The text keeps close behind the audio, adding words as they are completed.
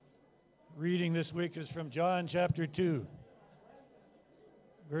Reading this week is from John chapter 2,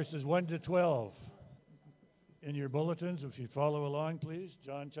 verses 1 to 12. In your bulletins, if you follow along, please.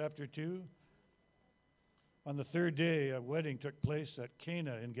 John chapter 2. On the third day, a wedding took place at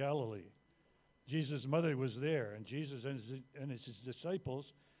Cana in Galilee. Jesus' mother was there, and Jesus and his disciples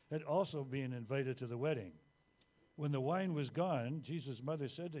had also been invited to the wedding. When the wine was gone, Jesus' mother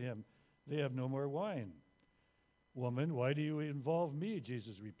said to him, "They have no more wine." "Woman, why do you involve me?"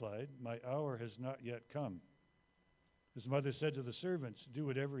 Jesus replied. "My hour has not yet come." His mother said to the servants, "Do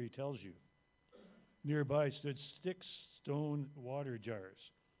whatever he tells you." Nearby stood 6 stone water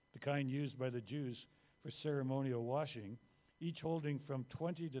jars, the kind used by the Jews for ceremonial washing, each holding from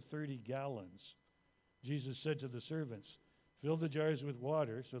 20 to 30 gallons. Jesus said to the servants, "Fill the jars with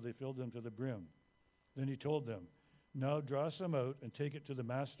water," so they filled them to the brim. Then he told them, "Now draw some out and take it to the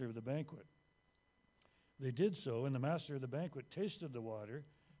master of the banquet." They did so, and the master of the banquet tasted the water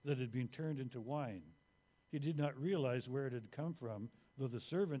that had been turned into wine. He did not realize where it had come from, though the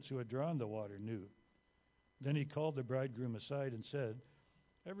servants who had drawn the water knew. Then he called the bridegroom aside and said,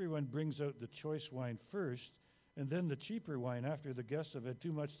 "Everyone brings out the choice wine first, and then the cheaper wine after the guests have had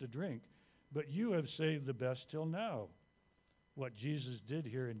too much to drink, but you have saved the best till now." What Jesus did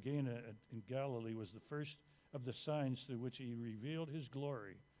here in Cana in Galilee was the first of the signs through which he revealed his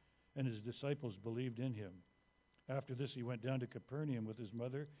glory, and his disciples believed in him. After this, he went down to Capernaum with his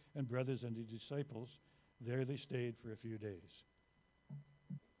mother and brothers and his disciples. There they stayed for a few days.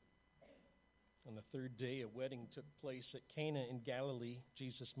 On the third day, a wedding took place at Cana in Galilee.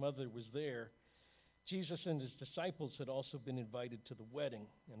 Jesus' mother was there. Jesus and his disciples had also been invited to the wedding.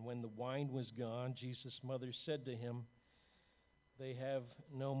 And when the wine was gone, Jesus' mother said to him, "They have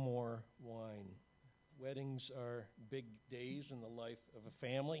no more wine." Weddings are big days in the life of a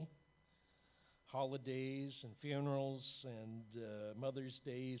family. Holidays and funerals and Mother's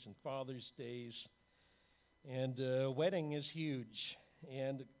Days and Father's Days. And a wedding is huge,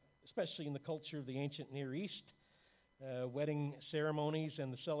 and especially in the culture of the ancient Near East, wedding ceremonies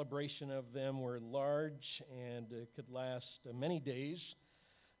and the celebration of them were large and could last many days.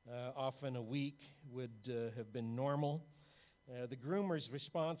 Often a week would have been normal. The groom is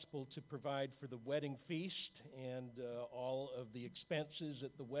responsible to provide for the wedding feast and all of the expenses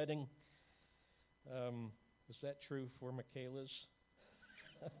at the wedding. Was that true for Michaela's?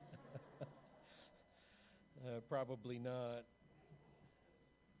 Probably not.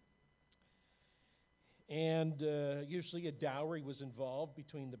 And usually a dowry was involved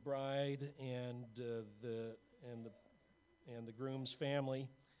between the bride and the groom's family.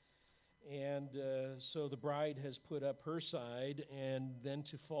 And so the bride has put up her side, and then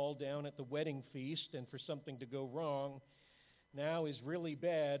to fall down at the wedding feast and for something to go wrong now is really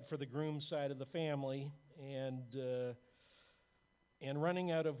bad for the groom's side of the family. And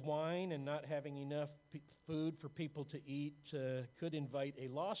running out of wine and not having enough food for people to eat could invite a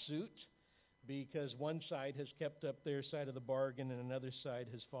lawsuit, because one side has kept up their side of the bargain and another side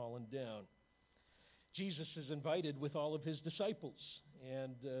has fallen down. Jesus is invited with all of his disciples,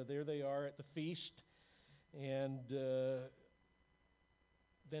 and there they are at the feast, and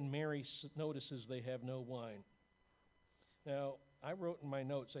then Mary notices they have no wine. Now, I wrote in my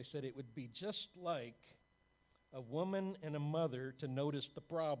notes, I said it would be just like a woman and a mother to notice the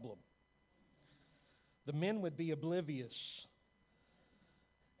problem. The men would be oblivious,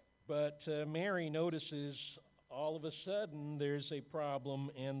 but Mary notices all of a sudden there's a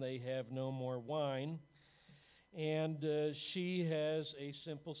problem and they have no more wine, and she has a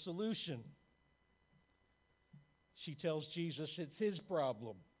simple solution. She tells Jesus it's his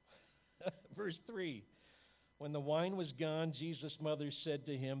problem. Verse 3, when the wine was gone, Jesus' mother said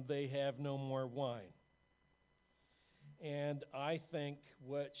to him, "They have no more wine." And I think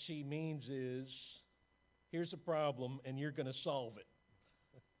what she means is, here's a problem and you're going to solve it.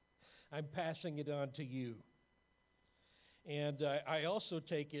 I'm passing it on to you. And I also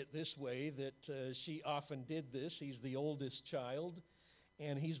take it this way, that she often did this. He's the oldest child,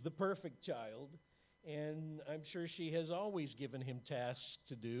 and he's the perfect child. And I'm sure she has always given him tasks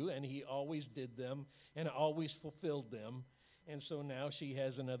to do, and he always did them and always fulfilled them. And so now she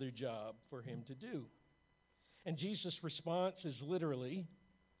has another job for him to do. And Jesus' response is literally,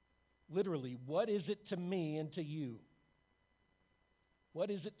 what is it to me and to you? What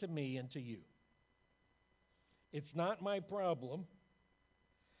is it to me and to you? It's not my problem,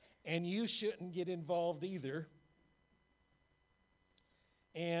 and you shouldn't get involved either.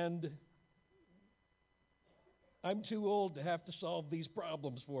 And I'm too old to have to solve these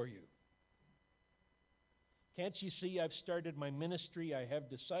problems for you. Can't you see I've started my ministry? I have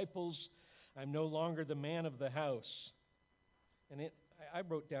disciples. I'm no longer the man of the house. And I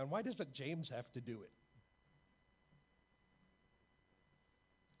wrote down, why doesn't James have to do it?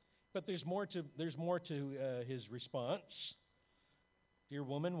 But there's more to his response. Dear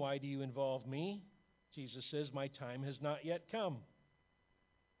woman, why do you involve me? Jesus says, my time has not yet come.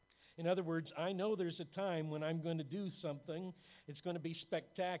 In other words, I know there's a time when I'm going to do something. It's going to be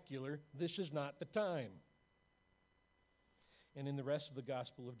spectacular. This is not the time. And in the rest of the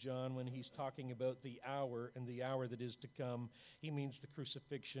Gospel of John, when he's talking about the hour and the hour that is to come, he means the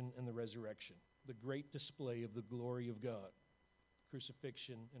crucifixion and the resurrection, the great display of the glory of God,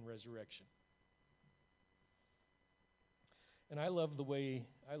 crucifixion and resurrection. And I love the way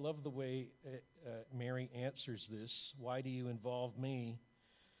Mary answers this. Why do you involve me?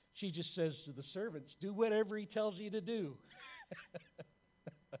 She just says to the servants, do whatever he tells you to do.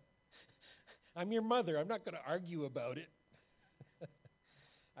 I'm your mother. I'm not going to argue about it.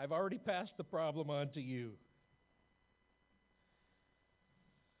 I've already passed the problem on to you.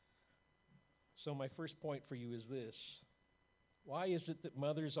 So my first point for you is this. Why is it that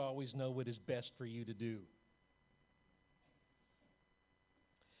mothers always know what is best for you to do?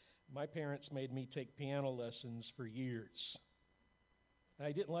 My parents made me take piano lessons for years.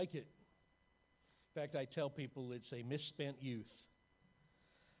 I didn't like it. In fact, I tell people it's a misspent youth.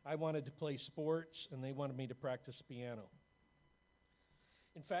 I wanted to play sports, and they wanted me to practice piano.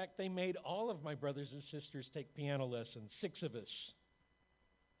 In fact, they made all of my brothers and sisters take piano lessons, 6 of us.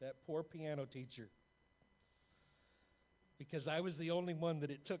 That poor piano teacher. Because I was the only one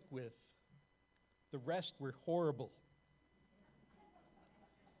that it took with. The rest were horrible.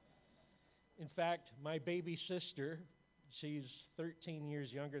 In fact, my baby sister, she's 13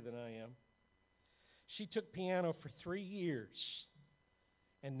 years younger than I am, she took piano for 3 years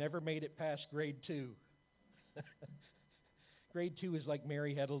and never made it past grade 2. Grade 2 is like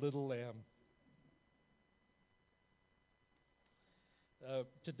Mary had a little lamb.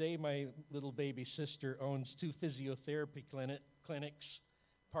 Today, my little baby sister owns 2 physiotherapy clinics,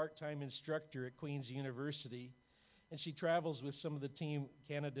 part-time instructor at Queen's University, and she travels with some of the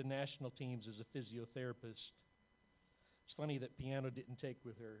Canada national teams as a physiotherapist. It's funny that piano didn't take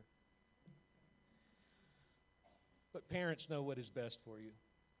with her. But parents know what is best for you.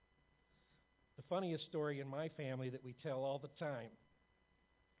 The funniest story in my family that we tell all the time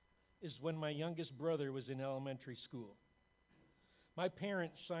is when my youngest brother was in elementary school. My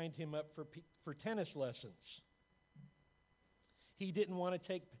parents signed him up for tennis lessons. He didn't want to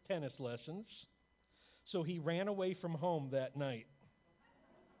take tennis lessons, so he ran away from home that night.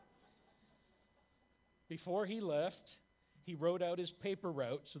 Before he left, he wrote out his paper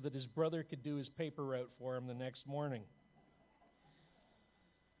route so that his brother could do his paper route for him the next morning.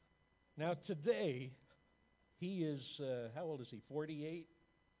 Now today, he is, how old is he, 48?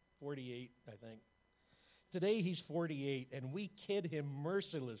 48, I think. Today he's 48, and we kid him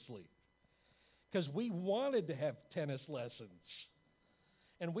mercilessly because we wanted to have tennis lessons.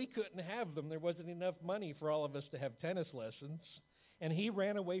 And we couldn't have them. There wasn't enough money for all of us to have tennis lessons. And he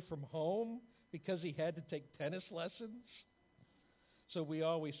ran away from home because he had to take tennis lessons. So we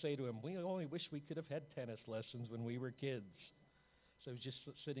always say to him, we only wish we could have had tennis lessons when we were kids. So I was just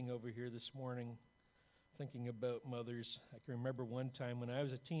sitting over here this morning thinking about mothers. I can remember one time when I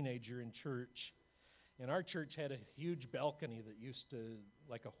was a teenager in church, and our church had a huge balcony that used to,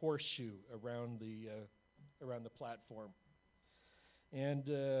 like a horseshoe around the platform. And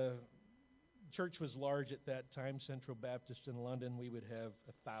church was large at that time, Central Baptist in London. We would have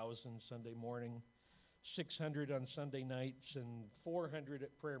 1,000 Sunday morning, 600 on Sunday nights, and 400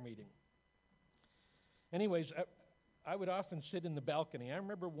 at prayer meeting. Anyways, I would often sit in the balcony. I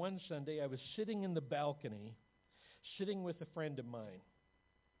remember one Sunday I was sitting in the balcony, sitting with a friend of mine.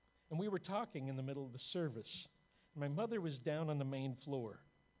 And we were talking in the middle of the service. My mother was down on the main floor.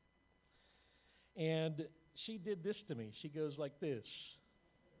 And she did this to me. She goes like this.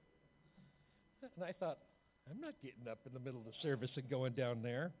 And I thought, I'm not getting up in the middle of the service and going down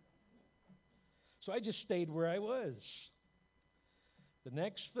there. So I just stayed where I was. The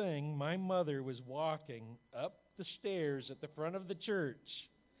next thing, my mother was walking up the stairs at the front of the church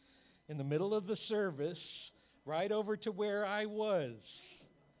in the middle of the service, right over to where I was.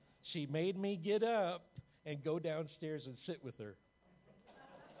 She made me get up and go downstairs and sit with her.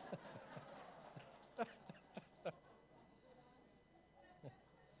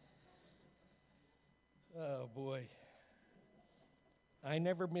 Oh, boy. I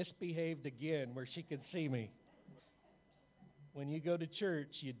never misbehaved again where she could see me. When you go to church,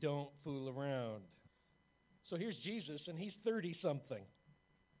 you don't fool around. So here's Jesus, and he's 30-something.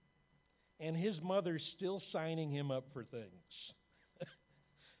 And his mother's still signing him up for things.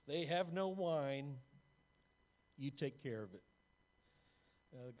 They have no wine. You take care of it.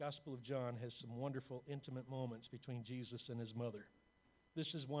 The Gospel of John has some wonderful, intimate moments between Jesus and his mother. This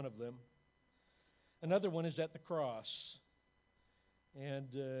is one of them. Another one is at the cross. And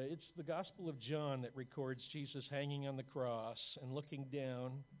it's the Gospel of John that records Jesus hanging on the cross and looking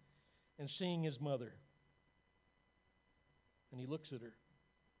down and seeing his mother. And he looks at her.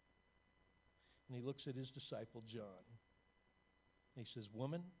 And he looks at his disciple John. And he says,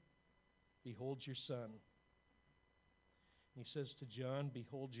 "Woman, behold your son." And he says to John,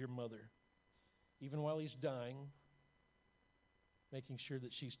 "Behold your mother." Even while he's dying, making sure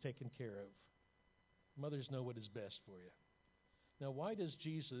that she's taken care of. Mothers know what is best for you. Now, why does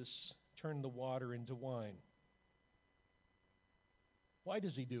Jesus turn the water into wine? Why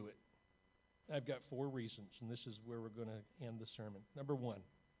does he do it? I've got 4 reasons, and this is where we're going to end the sermon. Number 1,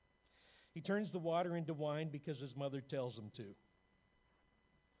 he turns the water into wine because his mother tells him to.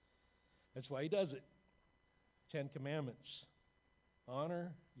 That's why he does it. 10 Commandments.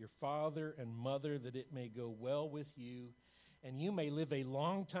 Honor your father and mother that it may go well with you and you may live a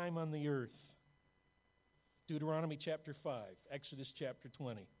long time on the earth. Deuteronomy chapter 5, Exodus chapter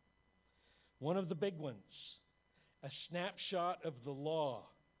 20. One of the big ones, a snapshot of the law.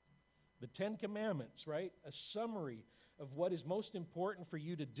 The 10 Commandments, right? A summary of what is most important for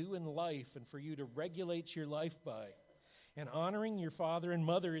you to do in life and for you to regulate your life by. And honoring your father and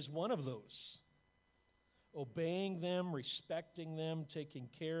mother is one of those. Obeying them, respecting them, taking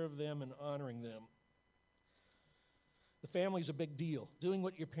care of them, and honoring them. The family's a big deal. Doing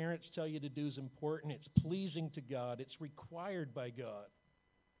what your parents tell you to do is important. It's pleasing to God. It's required by God.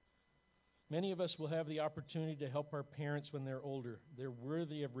 Many of us will have the opportunity to help our parents when they're older. They're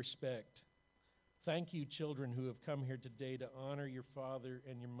worthy of respect. Thank you, children who have come here today to honor your father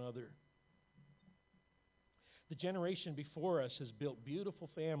and your mother. The generation before us has built beautiful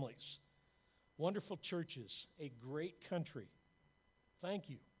families, wonderful churches, a great country. Thank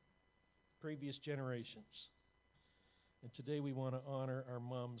you, previous generations. And today we want to honor our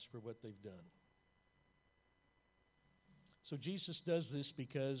moms for what they've done. So Jesus does this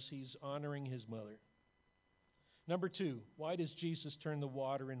because he's honoring his mother. Number 2, why does Jesus turn the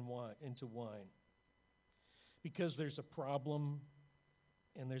water into wine? Because there's a problem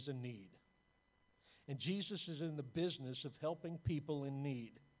and there's a need. And Jesus is in the business of helping people in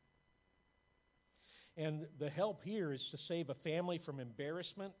need. And the help here is to save a family from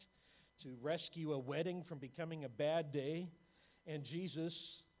embarrassment, to rescue a wedding from becoming a bad day. And Jesus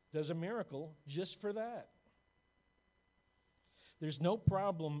does a miracle just for that. There's no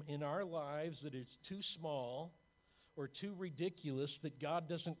problem in our lives that is too small or too ridiculous that God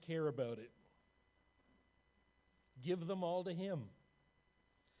doesn't care about it. Give them all to Him.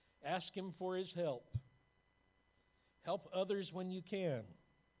 Ask Him for His help. Help others when you can.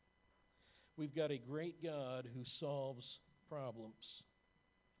 We've got a great God who solves problems.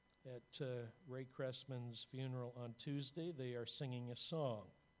 At Ray Cressman's funeral on Tuesday, they are singing a song,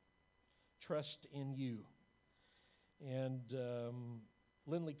 Trust in You. And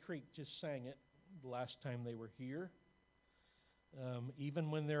Lindley Creek just sang it the last time they were here. Even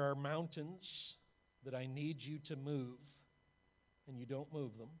when there are mountains that I need you to move, and you don't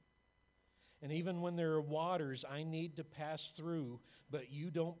move them. And even when there are waters I need to pass through, but you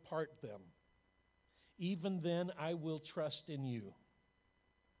don't part them. Even then I will trust in you.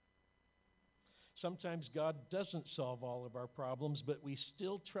 Sometimes God doesn't solve all of our problems, but we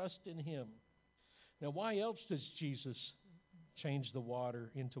still trust in Him. Now, why else does Jesus change the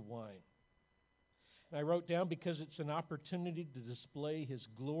water into wine? And I wrote down because it's an opportunity to display His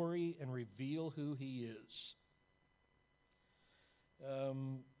glory and reveal who He is.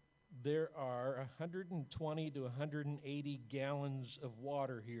 There are 120 to 180 gallons of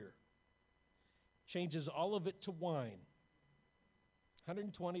water here. Changes all of it to wine.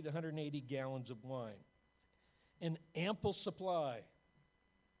 120 to 180 gallons of wine. An ample supply.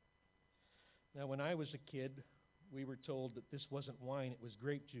 Now, when I was a kid, we were told that this wasn't wine, it was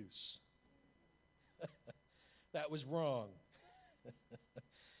grape juice. That was wrong.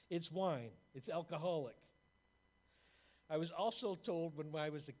 It's wine. It's alcoholic. I was also told when I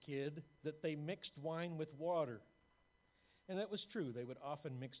was a kid that they mixed wine with water. And that was true. They would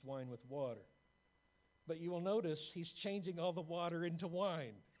often mix wine with water. But you will notice he's changing all the water into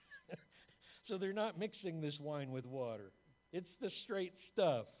wine. So they're not mixing this wine with water. It's the straight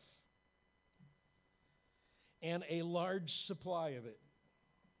stuff. And a large supply of it.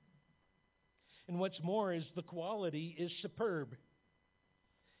 And what's more is the quality is superb.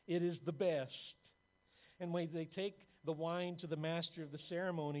 It is the best. And when they take the wine to the master of the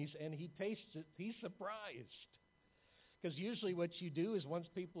ceremonies and he tastes it, he's surprised. Because usually what you do is once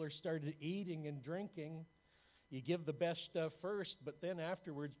people are started eating and drinking, You give the best stuff first, but then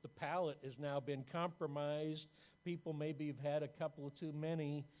afterwards the palate has now been compromised. People maybe have had a couple of too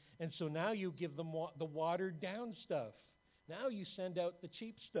many, and so now you give them the watered down stuff. Now you send out the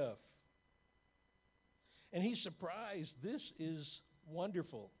cheap stuff. And he's surprised. This is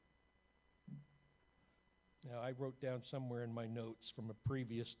wonderful. Now, I wrote down somewhere in my notes from a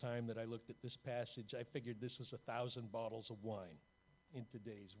previous time that I looked at this passage, I figured this was 1,000 bottles of wine in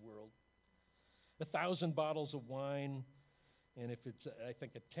today's world. 1,000 bottles of wine, and if it's, I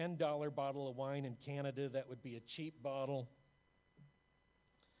think, a $10 bottle of wine in Canada, that would be a cheap bottle.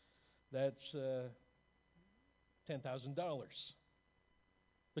 That's $10,000.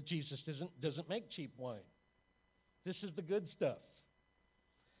 But Jesus doesn't make cheap wine. This is the good stuff.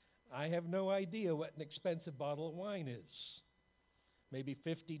 I have no idea what an expensive bottle of wine is. Maybe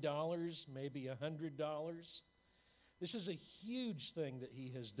 $50, maybe $100. This is a huge thing that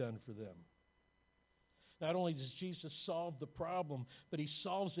he has done for them. Not only does Jesus solve the problem, but he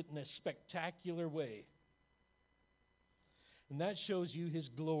solves it in a spectacular way. And that shows you his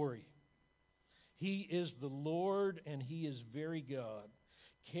glory. He is the Lord and he is very God.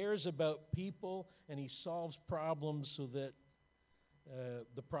 Cares about people and he solves problems so that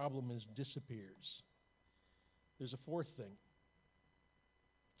the problem disappears. There's a fourth thing.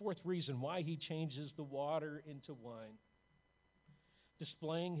 Fourth reason why he changes the water into wine,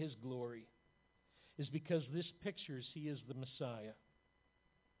 displaying his glory, is because this pictures he is the Messiah.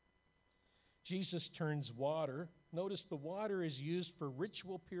 Jesus turns water. Notice the water is used for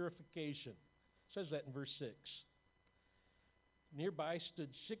ritual purification. It says that in verse 6. Nearby stood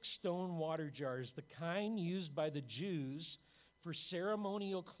 6 stone water jars, the kind used by the Jews for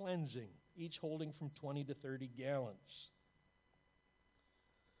ceremonial cleansing, each holding from 20 to 30 gallons.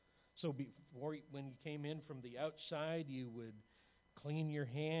 So before, when you came in from the outside, you would clean your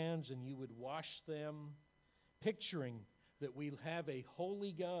hands and you would wash them, picturing that we have a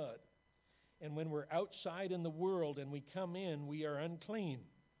holy God. And when we're outside in the world and we come in, we are unclean.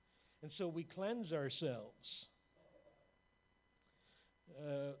 And so we cleanse ourselves.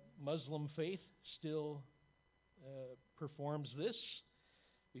 Muslim faith still performs this.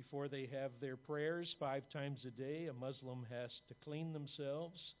 Before they have their prayers 5 times a day, a Muslim has to clean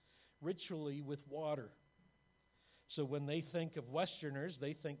themselves ritually with water. So when they think of Westerners,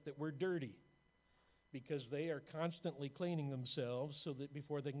 they think that we're dirty because they are constantly cleaning themselves so that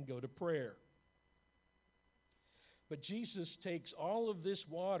before they can go to prayer. But Jesus takes all of this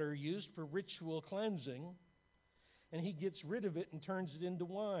water used for ritual cleansing and he gets rid of it and turns it into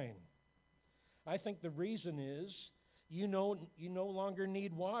wine. I think the reason is you no longer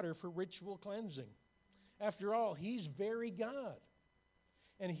need water for ritual cleansing. After all, he's very God.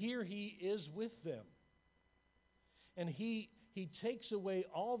 And here he is with them. And he takes away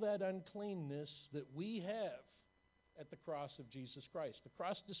all that uncleanness that we have at the cross of Jesus Christ. The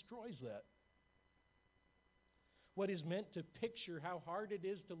cross destroys that. What is meant to picture how hard it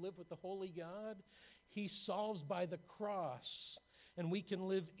is to live with the holy God, he solves by the cross. And we can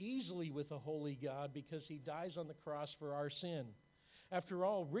live easily with a holy God because he dies on the cross for our sin. After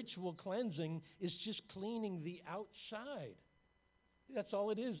all, ritual cleansing is just cleaning the outside. That's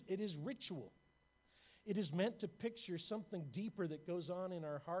all it is. It is ritual. It is meant to picture something deeper that goes on in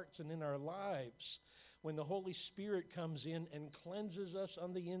our hearts and in our lives when the Holy Spirit comes in and cleanses us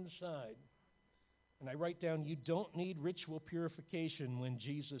on the inside. And I write down, you don't need ritual purification when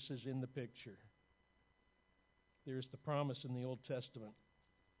Jesus is in the picture. There's the promise in the Old Testament.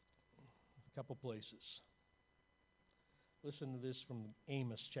 A couple places. Listen to this from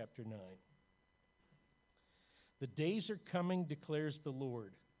Amos chapter 9. The days are coming, declares the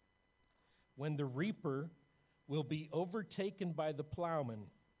Lord, when the reaper will be overtaken by the plowman,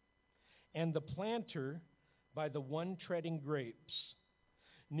 and the planter by the one treading grapes.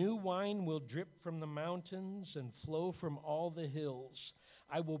 New wine will drip from the mountains and flow from all the hills.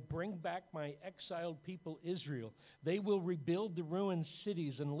 I will bring back my exiled people Israel. They will rebuild the ruined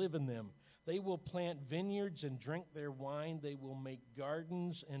cities and live in them. They will plant vineyards and drink their wine. They will make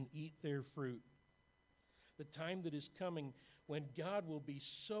gardens and eat their fruit. The time that is coming when God will be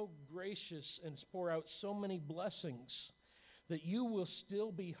so gracious and pour out so many blessings that you will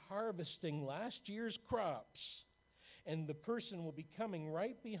still be harvesting last year's crops, and the person will be coming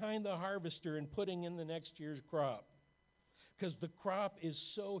right behind the harvester and putting in the next year's crop because the crop is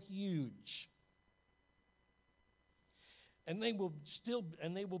so huge. And they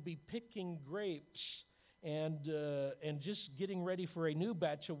will be picking grapes and just getting ready for a new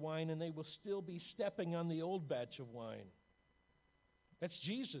batch of wine, and they will still be stepping on the old batch of wine. That's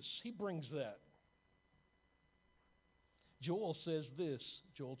Jesus. He brings that. Joel says this,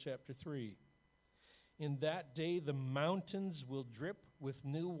 Joel chapter 3. In that day, the mountains will drip with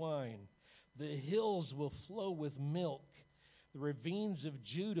new wine. The hills will flow with milk. The ravines of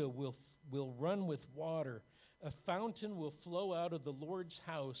Judah will run with water. A fountain will flow out of the Lord's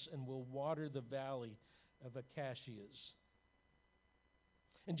house and will water the valley of acacias.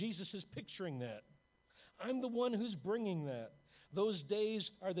 And Jesus is picturing that. I'm the one who's bringing that. Those days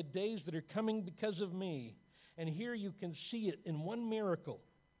are the days that are coming because of me. And here you can see it in one miracle,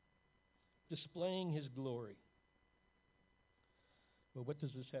 displaying his glory. But what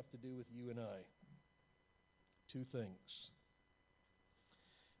does this have to do with you and I? Two things.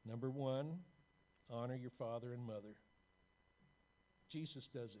 Number one, honor your father and mother. Jesus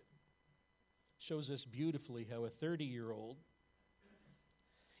does it. Shows us beautifully how a 30-year-old,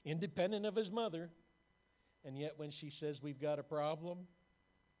 independent of his mother, and yet when she says we've got a problem,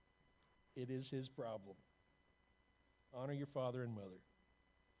 it is his problem. Honor your father and mother.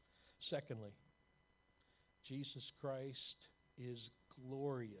 Secondly, Jesus Christ is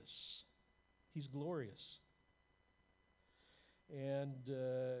glorious. He's glorious. And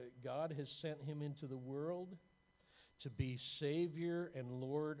God has sent him into the world to be Savior and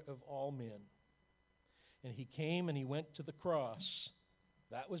Lord of all men. And he came and he went to the cross.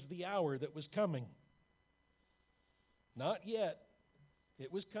 That was the hour that was coming. Not yet.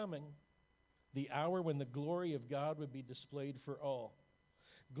 It was coming. The hour when the glory of God would be displayed for all.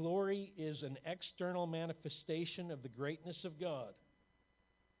 Glory is an external manifestation of the greatness of God.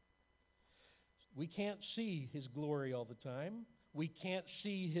 We can't see his glory all the time. We can't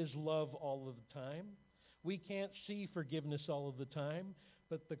see his love all of the time. We can't see forgiveness all of the time.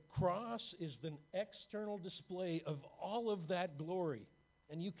 But the cross is the external display of all of that glory.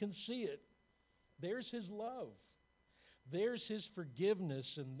 And you can see it. There's his love. There's his forgiveness,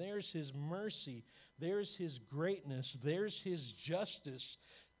 and there's his mercy. There's his greatness. There's his justice.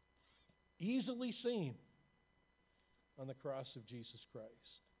 Easily seen on the cross of Jesus Christ.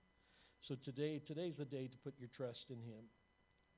 So today's the day to put your trust in him.